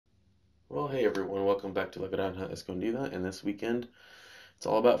Well, hey everyone, welcome back to La Granja Escondida, and this weekend it's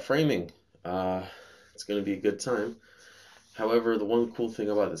all about framing. Uh, it's going to be a good time. However, the one cool thing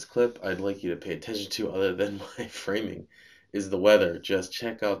about this clip I'd like you to pay attention to, other than my framing, is the weather. Just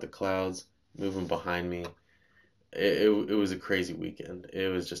check out the clouds moving behind me. It was a crazy weekend. It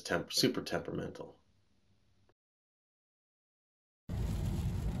was just super temperamental.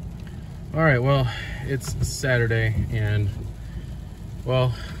 All right, well, it's Saturday, and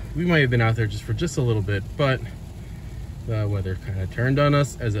well, we might have been out there just a little bit, but the weather kind of turned on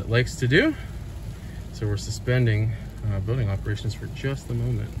us as it likes to do. So we're suspending building operations for just the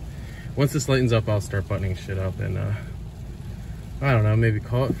moment. Once this lightens up, I'll start buttoning shit up and I don't know, maybe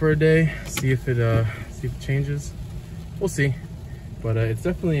call it for a day, see if it changes. We'll see. But it's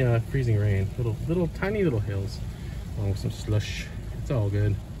definitely freezing rain, little tiny little hills along with some slush. It's all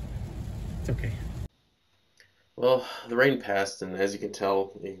good. It's okay. Well, the rain passed, and as you can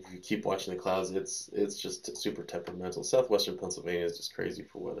tell, if you keep watching the clouds, it's just super temperamental. Southwestern Pennsylvania is just crazy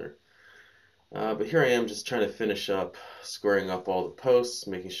for weather. But here I am just trying to finish up squaring up all the posts,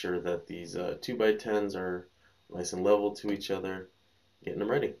 making sure that these 2x10s are nice and level to each other, getting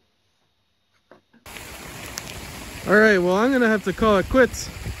them ready. All right, well, I'm gonna have to call it quits,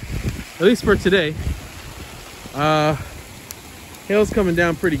 at least for today. Hail's coming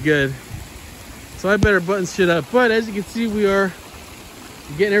down pretty good, so I better button shit up. But as you can see, we are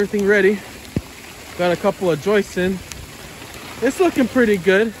getting everything ready. Got a couple of joists in. It's looking pretty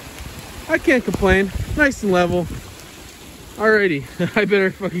good. I can't complain. Nice and level. Alrighty, I better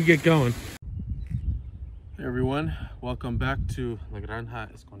fucking get going. Hey everyone, welcome back to La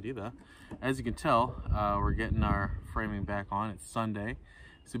Granja Escondida. As you can tell, we're getting our framing back on. It's Sunday.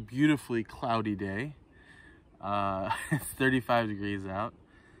 It's a beautifully cloudy day. It's 35 degrees out,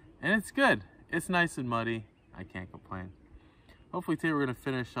 and it's good. It's nice and muddy. I can't complain. Hopefully today we're gonna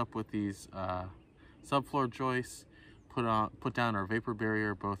finish up with these subfloor joists, put down our vapor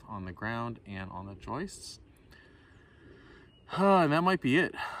barrier both on the ground and on the joists. And that might be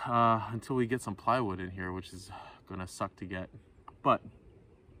it until we get some plywood in here, which is gonna suck to get, but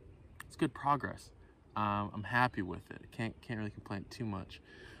it's good progress. I'm happy with it. Can't really complain too much.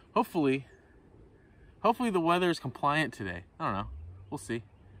 Hopefully the weather is compliant today. I don't know. We'll see.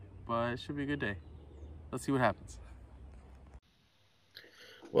 But it should be a good day. Let's see what happens.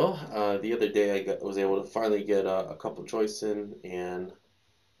 Well, the other day I was able to finally get a couple joists in, and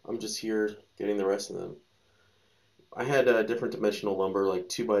I'm just here getting the rest of them. I had different dimensional lumber, like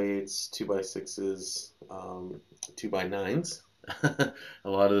 2x8s, 2x6s, 2x9s. A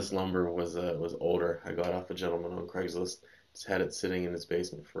lot of this lumber was older. I got off a gentleman on Craigslist. Just had it sitting in his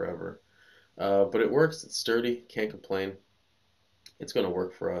basement forever. But it works. It's sturdy. Can't complain. It's going to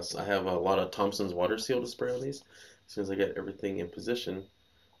work for us. I have a lot of Thompson's water seal to spray on these as soon as I get everything in position.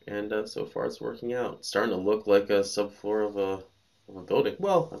 And so far it's working out. It's starting to look like a subfloor of a building.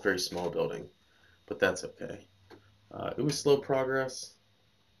 Well, a very small building, but that's okay. It was slow progress,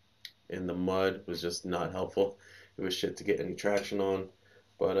 and the mud was just not helpful. It was shit to get any traction on,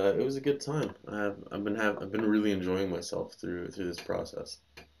 but it was a good time. I've been really enjoying myself through this process.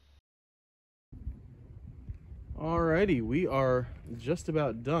 Alrighty, we are just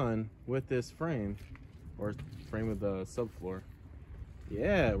about done with this frame, or frame of the subfloor.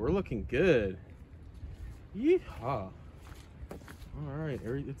 Yeah, we're looking good. Yeehaw. Alright,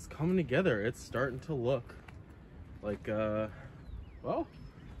 it's coming together. It's starting to look like, well,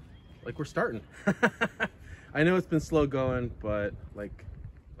 like we're starting. I know it's been slow going, but like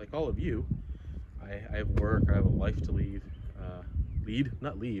all of you, I have work, I have a life to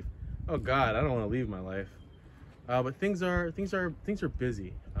not leave. Oh God, I don't want to leave my life. But things are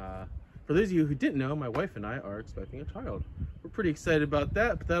busy. For those of you who didn't know, my wife and I are expecting a child. We're pretty excited about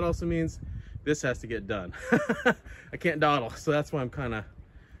that, but that also means this has to get done. I can't dawdle, so that's why I'm kind of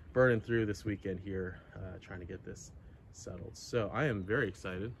burning through this weekend here, trying to get this settled. So I am very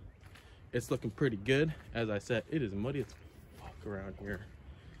excited. It's looking pretty good. As I said, it is muddy as fuck around here,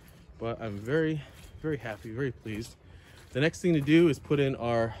 but I'm very happy, very pleased. The next thing to do is put in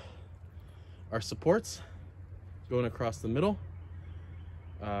our supports going across the middle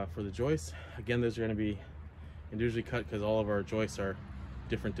for the joists. Again, those are going to be individually cut because all of our joists are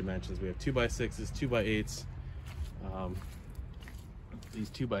different dimensions. We have 2x6s, 2x8s, these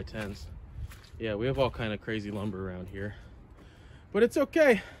 2x10s. Yeah, we have all kind of crazy lumber around here, but it's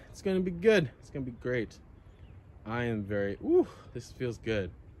okay. It's going to be good. It's going to be great. I am this feels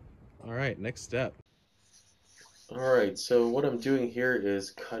good. All right, next step. Alright, so what I'm doing here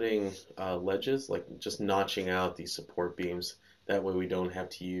is cutting ledges, like just notching out these support beams. That way we don't have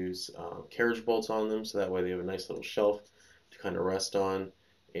to use carriage bolts on them, so that way they have a nice little shelf to kind of rest on.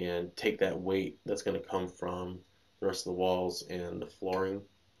 and take that weight that's going to come from the rest of the walls and the flooring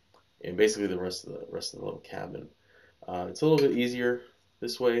and basically the rest of the little cabin. It's a little bit easier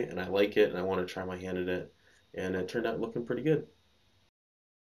this way, and I like it, and I want to try my hand at it, and it turned out looking pretty good.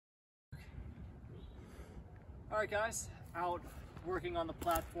 All right, guys, out working on the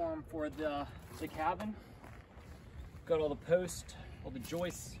platform for the cabin. Got all the posts, all the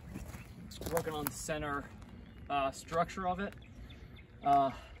joists, working on the center structure of it.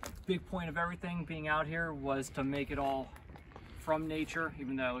 Big point of everything being out here was to make it all from nature,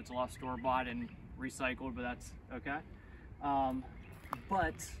 even though it's a lot store-bought and recycled, but that's okay.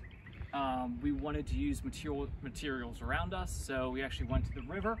 We wanted to use materials around us, so we actually went to the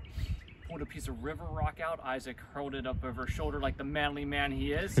river, pulled a piece of river rock out. Isaac hurled it up over his shoulder like the manly man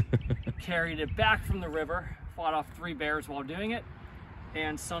he is, carried it back from the river, fought off 3 bears while doing it,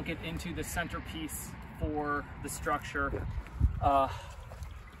 and sunk it into the centerpiece for the structure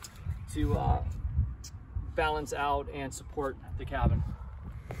to balance out and support the cabin.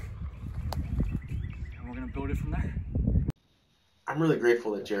 And we're gonna build it from there. I'm really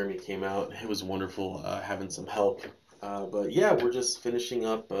grateful that Jeremy came out. It was wonderful having some help. But yeah, we're just finishing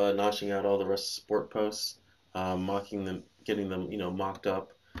up, notching out all the rest of the support posts, mocking them, getting them, mocked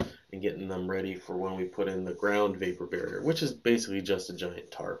up, and getting them ready for when we put in the ground vapor barrier, which is basically just a giant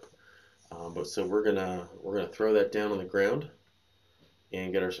tarp. So we're gonna throw that down on the ground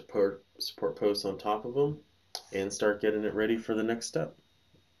and get our support posts on top of them and start getting it ready for the next step.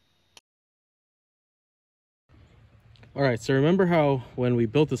 All right, so remember how when we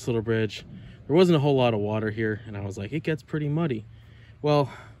built this little bridge, there wasn't a whole lot of water here, and I was like, it gets pretty muddy. Well,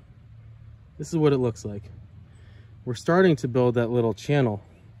 this is what it looks like. We're starting to build that little channel,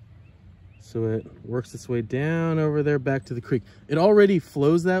 so it works its way down over there back to the creek. It already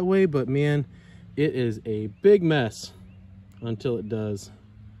flows that way, but man, it is a big mess until it does.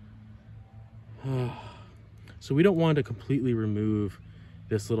 So we don't want to completely remove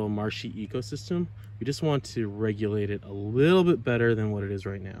this little marshy ecosystem. We just want to regulate it a little bit better than what it is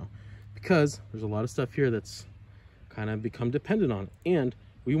right now, because there's a lot of stuff here that's kind of become dependent on it. And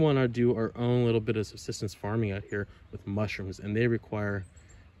we want to do our own little bit of subsistence farming out here with mushrooms, and they require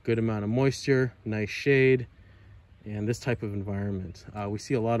a good amount of moisture, nice shade, and this type of environment. We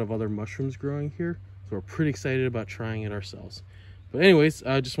see a lot of other mushrooms growing here, so we're pretty excited about trying it ourselves. But anyways,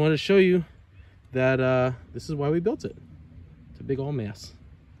 I just wanted to show you that this is why we built it. It's a big old mess.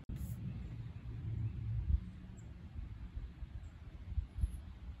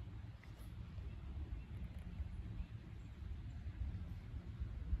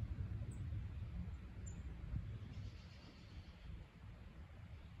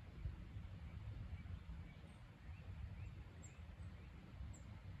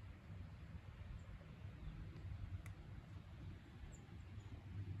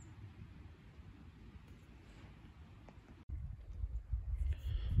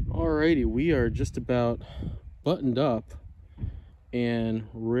 Alrighty, we are just about buttoned up and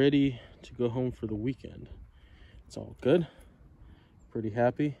ready to go home for the weekend. It's all good. Pretty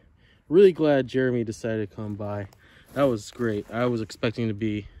happy. Really glad Jeremy decided to come by. That was great. I was expecting to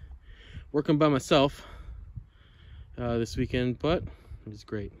be working by myself this weekend, but it was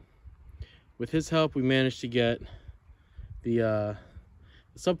great. With his help, we managed to get the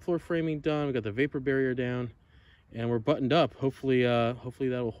subfloor framing done. We got the vapor barrier down, and we're buttoned up. Hopefully that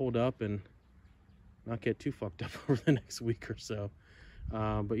will hold up and not get too fucked up over the next week or so.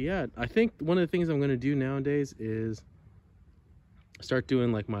 But yeah, I think one of the things I'm going to do nowadays is start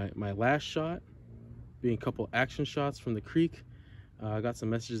doing like my last shot being a couple action shots from the creek. I got some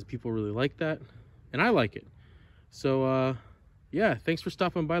messages, people really like that, and I like it. So yeah, thanks for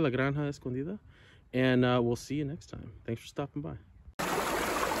stopping by La Granja Escondida, and we'll see you next time. Thanks for stopping by.